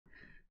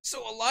So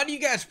a lot of you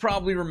guys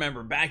probably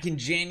remember back in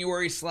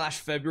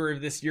January/February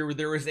of this year,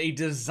 there was a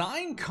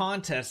design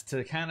contest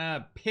to kind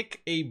of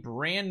pick a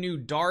brand new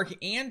dark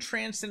and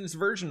transcendence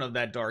version of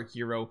that dark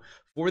hero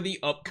for the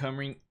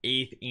upcoming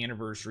 8th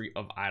anniversary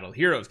of Idle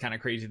Heroes. Kind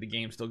of crazy the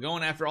game's still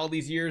going after all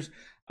these years,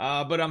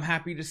 but I'm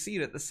happy to see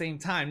it at the same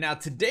time. Now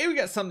today we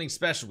got something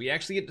special. We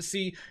actually get to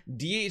see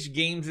DH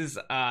Games'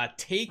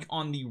 take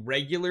on the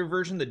regular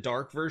version, the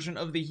dark version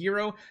of the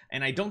hero,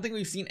 and I don't think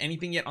we've seen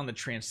anything yet on the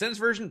Transcendence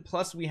version.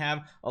 Plus we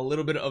have a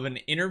little bit of an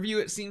interview,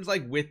 it seems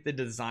like, with the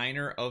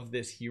designer of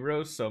this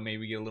hero, so maybe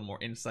we get a little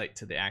more insight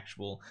to the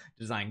actual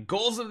design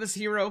goals of this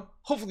hero.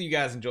 Hopefully you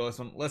guys enjoy this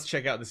one. Let's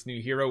check out this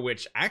new hero,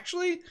 which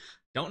actually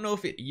don't know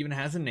if it even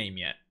has a name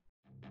yet.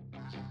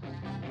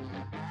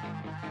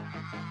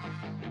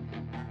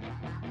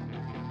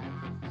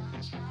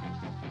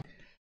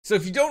 So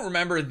if you don't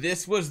remember,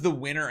 this was the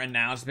winner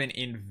announcement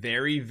in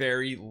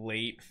very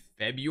late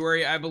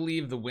February, I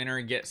believe. The winner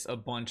gets a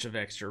bunch of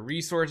extra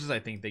resources. I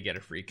think they get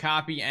a free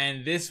copy,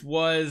 and this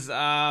was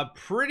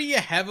pretty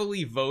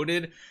heavily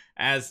voted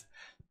as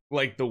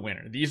like the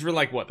winner. These were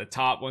like what, the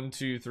top 1,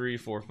 2, 3,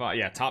 4, 5,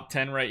 yeah, top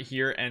 10 right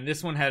here, and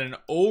this one had an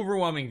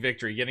overwhelming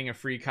victory, getting a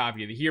free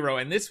copy of the hero.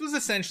 And this was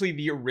essentially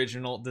the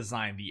original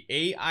design, the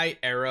AI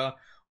era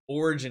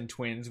Origin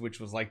Twins, which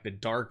was like the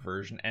dark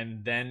version,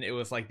 and then it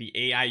was like the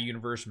AI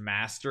Universe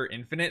Master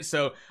Infinite.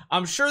 So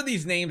I'm sure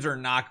these names are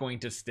not going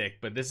to stick,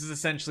 but this is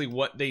essentially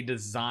what they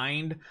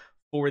designed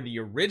for the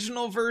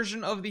original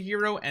version of the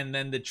hero and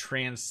then the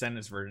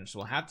Transcendence version. So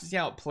we'll have to see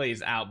how it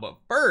plays out. But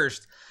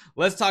first,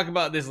 let's talk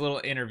about this little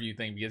interview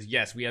thing, because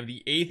yes, we have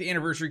the 8th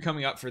anniversary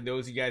coming up. For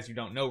those of you guys who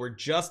don't know, we're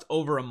just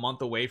over a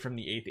month away from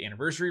the 8th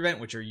anniversary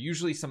event, which are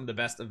usually some of the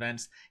best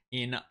events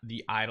in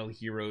the Idle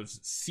Heroes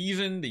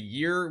season, the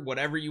year,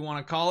 whatever you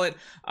want to call it.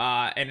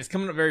 And it's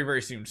coming up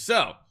very soon.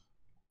 So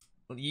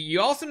you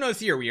also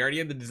notice here, we already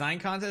had the design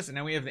contest, and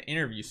now we have the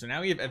interview. So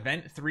now we have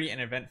event 3 and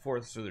event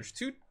 4. So there's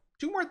two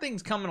more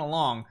things coming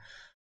along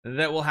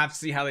that we'll have to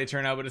see how they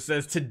turn out. But it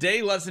says,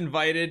 today let's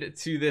invited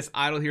to this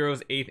Idle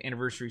Heroes 8th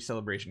anniversary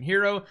celebration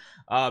hero.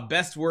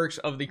 Best works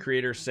of the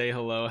creators say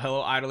hello.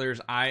 Hello idlers,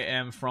 I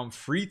am from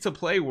Free to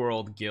Play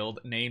World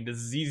Guild named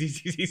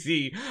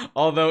zzzz.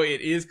 Although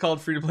it is called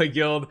Free to Play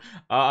Guild,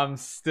 I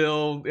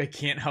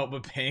can't help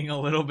but paying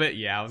a little bit.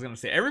 Yeah, I was gonna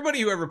say,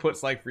 everybody who ever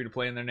puts like free to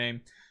play in their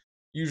name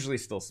usually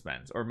still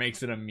spends or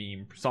makes it a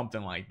meme,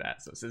 something like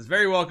that. So it says,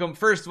 very welcome.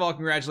 First of all,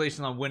 congratulations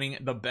on winning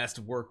the best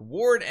work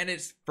award and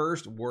its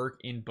first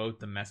work in both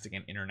domestic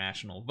and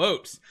international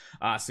votes.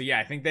 So yeah,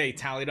 I think they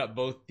tallied up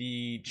both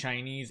the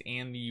Chinese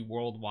and the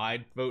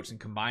worldwide votes and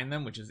combined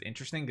them, which is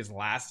interesting because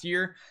last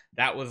year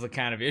that was the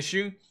kind of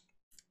issue.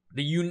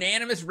 The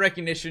unanimous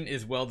recognition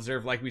is well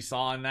deserved, like we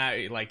saw in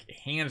that, like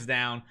hands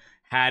down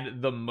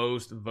had the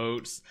most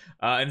votes.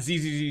 And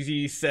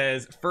zzzz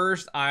says,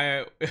 first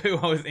I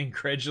was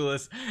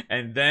incredulous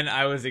and then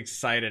I was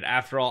excited.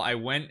 After all, I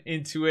went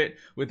into it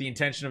with the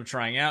intention of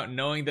trying out,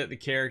 knowing that the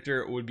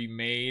character would be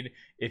made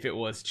if it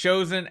was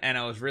chosen, and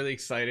I was really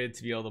excited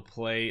to be able to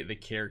play the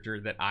character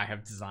that I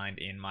have designed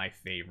in my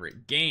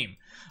favorite game.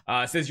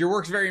 It says, your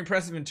work's very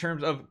impressive in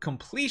terms of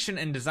completion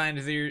and design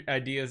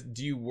ideas.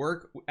 Do you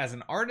work as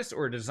an artist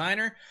or a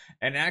designer?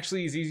 And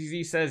actually,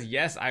 zzzz says,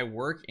 yes, I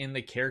work in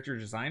the character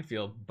design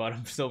field, but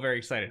I'm still very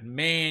excited.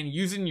 Man,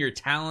 using your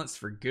talents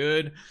for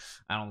good,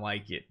 I don't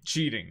like it.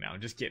 Cheating. No,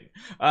 just kidding.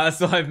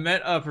 So I've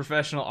met a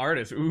professional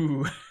artist.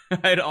 Ooh.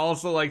 I'd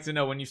also like to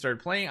know when you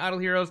started playing Idle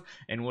Heroes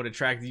and what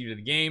attracted you to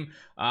the game.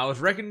 I was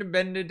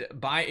recommended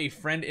by a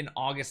friend in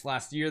August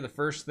last year. The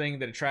first thing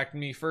that attracted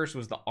me first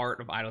was the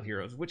art of Idle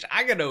Heroes, which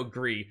I gotta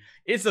agree,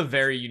 it's a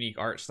very unique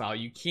art style.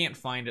 You can't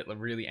find it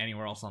really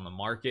anywhere else on the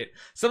market.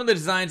 Some of the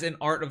designs and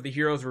art of the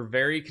heroes were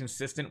very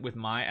consistent with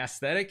my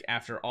aesthetic.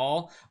 After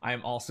all, I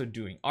am also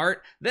doing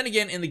art. Then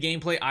again, in the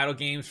gameplay, Idle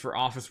Games for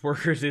office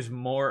workers is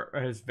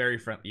very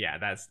friendly. Yeah,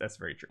 that's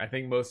very true. I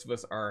think most of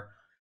us are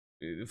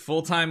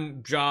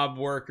full-time job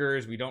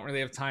workers. We don't really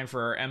have time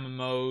for our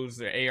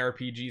MMOs, our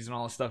ARPGs and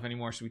all this stuff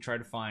anymore, so we try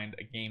to find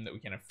a game that we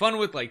can have fun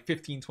with, like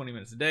 15-20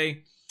 minutes a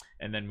day,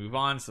 and then move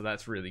on. So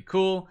that's really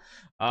cool.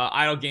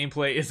 Idle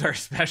gameplay is our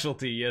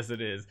specialty. Yes,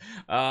 it is.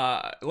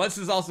 Les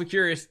is also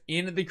curious,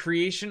 in the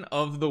creation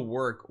of the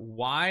work,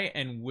 why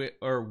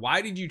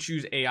did you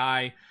choose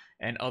AI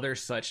and other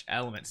such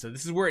elements? So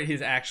this is where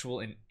his actual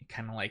and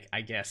kind of like,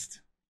 I guess,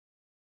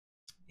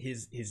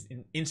 his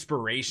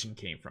inspiration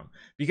came from,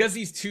 because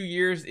these 2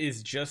 years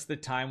is just the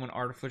time when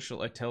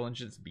artificial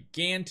intelligence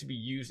began to be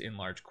used in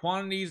large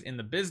quantities in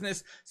the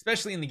business,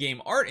 especially in the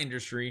game art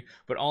industry,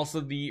 but also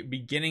the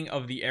beginning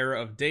of the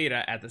era of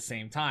data at the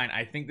same time.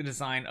 I think the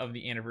design of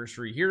the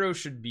anniversary hero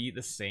should be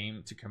the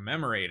same to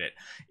commemorate it.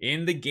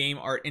 In the game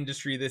art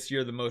industry this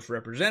year, the most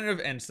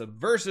representative and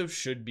subversive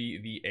should be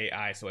the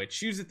AI. So I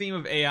choose the theme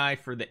of AI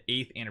for the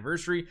 8th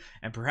anniversary,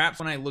 and perhaps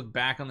when I look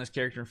back on this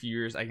character in a few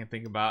years, I can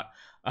think about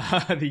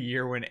the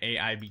year when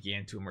AI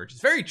began to emerge.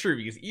 It's very true,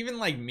 because even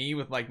like me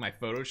with like my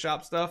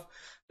Photoshop stuff,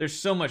 there's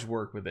so much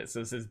work with it.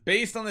 So it says,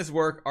 based on this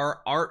work,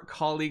 our art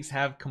colleagues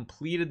have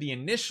completed the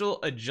initial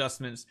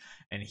adjustments,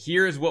 and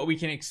here is what we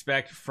can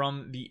expect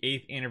from the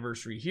 8th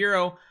anniversary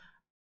hero.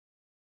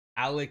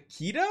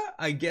 Alikita,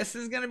 I guess,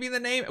 is going to be the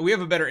name. We have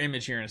a better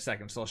image here in a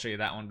second, so I'll show you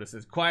that one. But it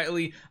says,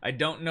 quietly, I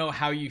don't know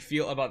how you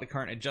feel about the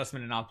current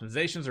adjustment and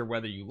optimizations, or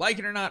whether you like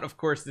it or not. Of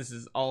course, this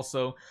is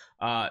also,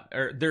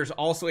 there's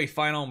also a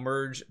final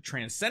merge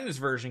Transcendence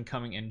version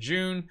coming in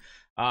June.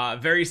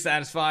 Very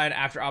satisfied.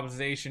 After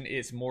optimization,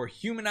 it's more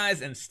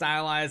humanized and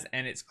stylized,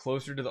 and it's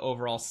closer to the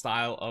overall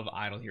style of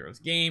Idle Heroes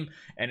game,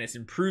 and it's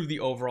improved the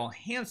overall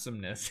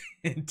handsomeness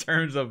in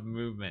terms of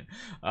movement.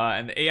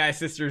 And the AI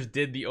sisters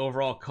did the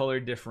overall color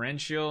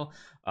differential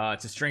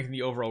to strengthen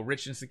the overall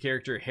richness of the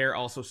character. Hair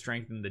also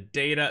strengthened the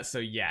data. So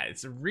yeah,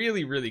 it's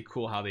really, really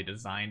cool how they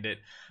designed it.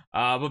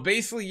 But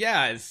basically,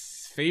 yeah, it's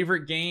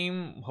favorite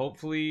game.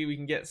 Hopefully we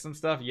can get some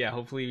stuff. Yeah,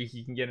 hopefully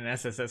you can get an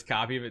SSS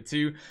copy of it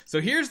too. So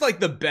here's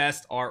like the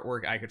best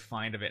artwork I could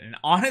find of it, and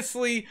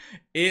honestly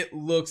it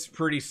looks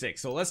pretty sick.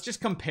 So let's just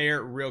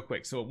compare real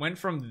quick. So it went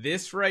from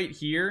this right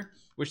here,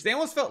 which they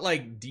almost felt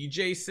like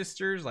DJ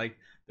sisters, like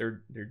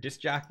they're disc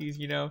jockeys,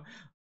 you know,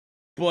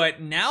 but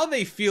now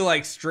they feel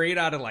like straight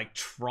out of like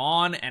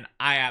Tron, and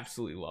I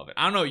absolutely love it.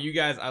 I don't know you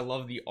guys, I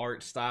love the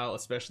art style,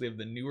 especially of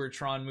the newer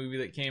Tron movie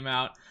that came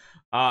out.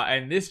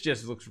 And this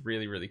just looks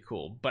really, really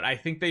cool. But I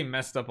think they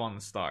messed up on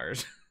the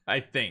stars. I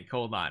think.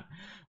 Hold on.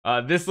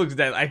 This looks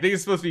dead. I think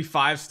it's supposed to be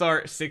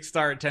 5-star,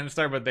 6-star,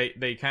 10-star, but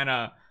they kind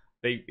of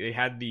they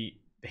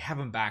have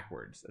them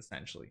backwards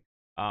essentially.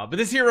 But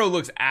this hero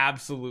looks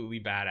absolutely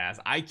badass.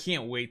 I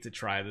can't wait to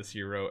try this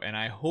hero, and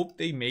I hope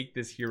they make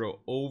this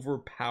hero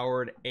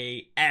overpowered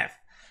AF.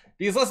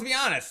 Because let's be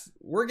honest,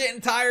 we're getting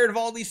tired of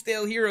all these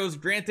stale heroes.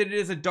 Granted, it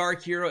is a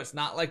dark hero. It's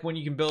not like when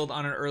you can build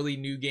on an early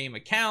new game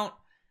account.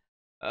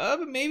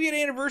 But maybe at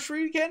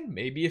anniversary we can.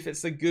 Maybe if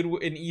it's a good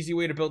and easy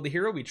way to build the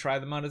hero, we try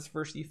them out as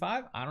first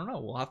E5. I don't know.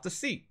 We'll have to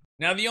see.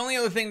 Now, the only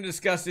other thing to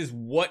discuss is,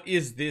 what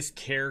is this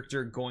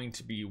character going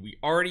to be? We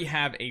already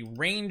have a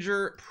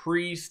ranger,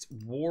 priest,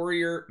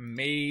 warrior,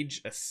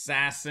 mage,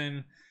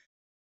 assassin,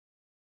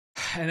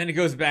 and then it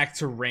goes back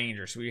to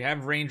ranger. So we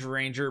have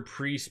ranger,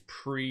 priest,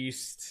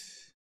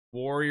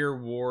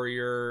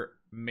 warrior,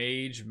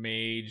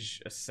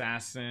 mage,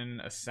 assassin,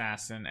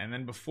 and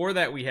then before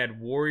that we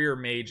had warrior,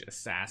 mage,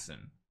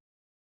 assassin.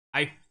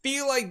 I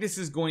feel like this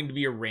is going to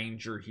be a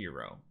ranger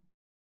hero.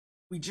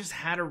 We just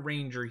had a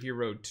ranger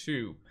hero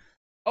too.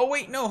 Oh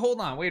wait, no,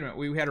 hold on, wait a minute.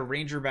 We had a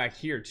ranger back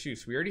here too.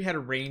 So we already had a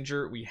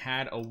ranger, we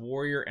had a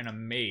warrior and a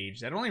mage.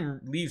 That only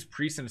leaves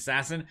priest and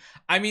assassin.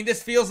 I mean,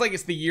 this feels like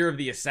it's the year of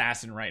the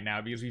assassin right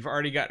now, because we've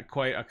already got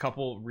quite a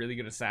couple really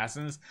good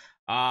assassins.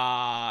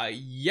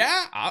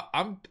 Yeah,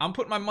 I'm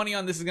putting my money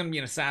on this is going to be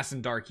an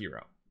assassin dark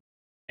hero.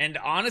 And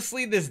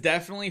honestly, this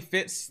definitely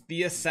fits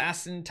the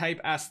assassin type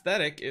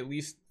aesthetic, at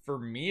least for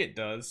me it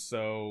does.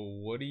 So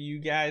what do you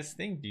guys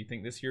think? Do you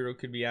think this hero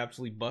could be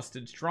absolutely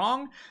busted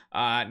strong?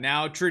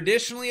 Now,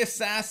 traditionally,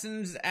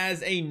 assassins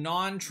as a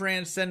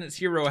non-transcendence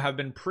hero have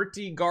been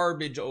pretty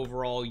garbage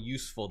overall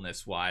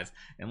usefulness wise,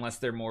 unless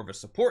they're more of a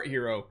support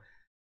hero.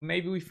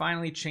 Maybe we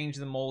finally change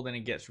the mold and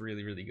it gets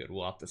really, really good.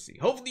 We'll have to see.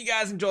 Hopefully you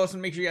guys enjoy this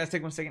one. Make sure you guys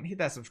take 1 second, hit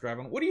that subscribe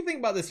button. What do you think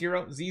about this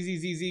hero?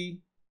 zzzz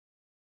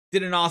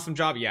did an awesome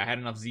job. Yeah, I had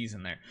enough Z's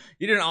in there.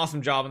 You did an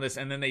awesome job on this,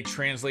 and then they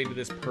translated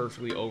this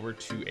perfectly over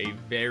to a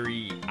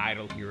very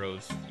Idle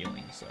Heroes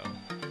feeling. So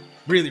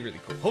really, really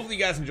cool. Hopefully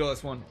you guys enjoy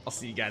this one. I'll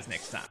see you guys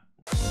next time.